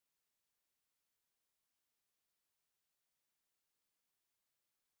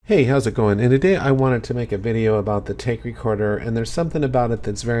Hey, how's it going? And today I wanted to make a video about the take recorder, and there's something about it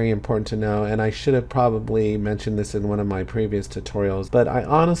that's very important to know, and I should have probably mentioned this in one of my previous tutorials, but I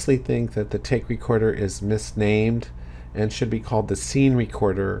honestly think that the take recorder is misnamed and should be called the scene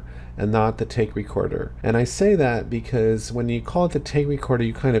recorder and not the take recorder. And I say that because when you call it the take recorder,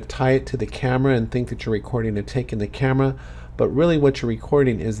 you kind of tie it to the camera and think that you're recording a take in the camera, but really what you're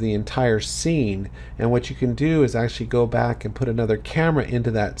recording is the entire scene. And what you can do is actually go back and put another camera into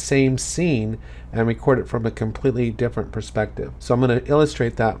that same scene and record it from a completely different perspective. So I'm going to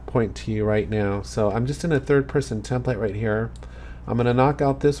illustrate that point to you right now. So I'm just in a third person template right here. I'm going to knock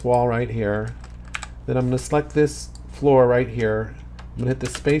out this wall right here. Then I'm going to select this floor right here. I'm going to hit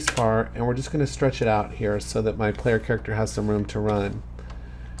the space bar, and we're just going to stretch it out here so that my player character has some room to run.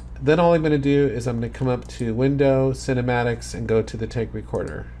 Then all I'm going to do is I'm going to come up to Window, Cinematics, and go to the take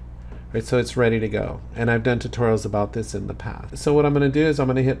recorder. Right, so it's ready to go. And I've done tutorials about this in the past. So what I'm going to do is I'm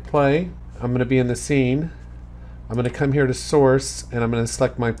going to hit play. I'm going to be in the scene. I'm going to come here to source, and I'm going to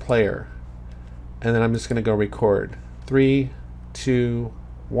select my player. And then I'm just going to go record. 3, 2,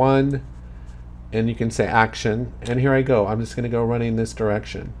 1, and you can say action. And here I go. I'm just going to go running this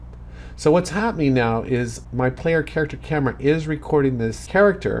direction. So what's happening now is my player character camera is recording this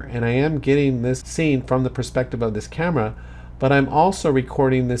character, and I am getting this scene from the perspective of this camera, but I'm also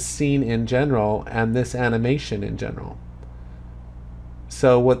recording this scene in general and this animation in general.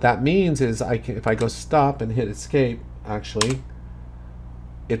 So what that means is if I go stop and hit escape, actually,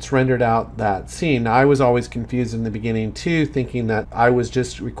 it's rendered out that scene. Now, I was always confused in the beginning too, thinking that I was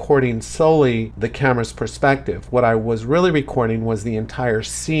just recording solely the camera's perspective. What I was really recording was the entire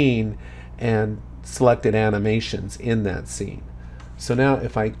scene and selected animations in that scene. So now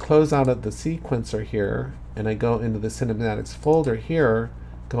if I close out of the sequencer here and I go into the cinematics folder here,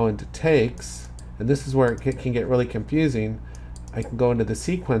 go into takes, and this is where it can get really confusing. I can go into the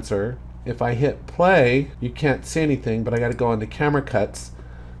sequencer. If I hit play, you can't see anything, but I got to go into camera cuts.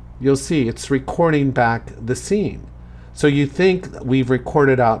 You'll see it's recording back the scene. So you think we've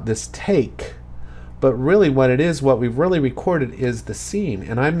recorded out this take, but really what we've really recorded is the scene,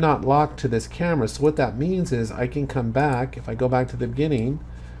 and I'm not locked to this camera. So what that means is I can come back. If I go back to the beginning,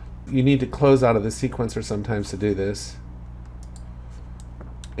 you need to close out of the sequencer sometimes to do this.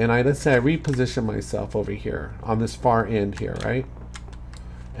 And let's say I reposition myself over here on this far end here, right?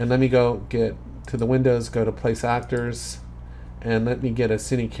 And let me go get to the windows, go to place actors, and let me get a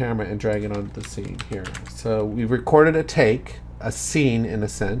cine camera and drag it onto the scene here. So we've recorded a take, a scene in a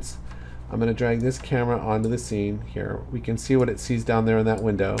sense. I'm going to drag this camera onto the scene here. We can see what it sees down there in that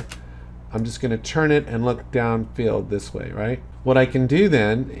window. I'm just going to turn it and look downfield this way, right? What I can do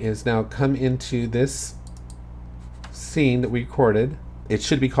then is now come into this scene that we recorded. It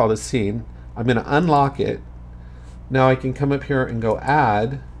should be called a scene. I'm going to unlock it. Now I can come up here and go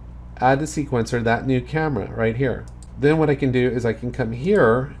add the sequencer, that new camera right here. Then what I can do is I can come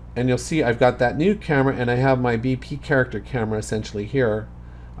here, and you'll see I've got that new camera, and I have my BP character camera essentially here.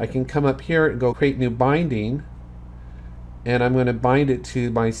 I can come up here and go create new binding, and I'm going to bind it to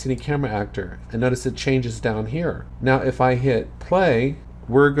my cine camera actor, and notice it changes down here. Now if I hit play,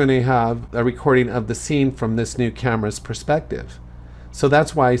 we're going to have a recording of the scene from this new camera's perspective. So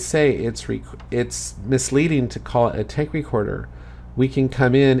that's why I say it's misleading to call it a take recorder. We can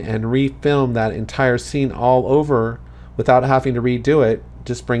come in and refilm that entire scene all over without having to redo it,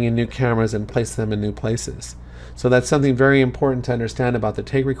 just bring in new cameras and place them in new places. So that's something very important to understand about the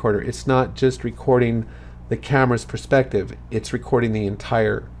take recorder. It's not just recording the camera's perspective, it's recording the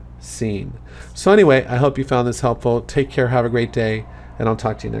entire scene. So anyway, I hope you found this helpful. Take care, have a great day, and I'll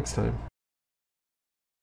talk to you next time.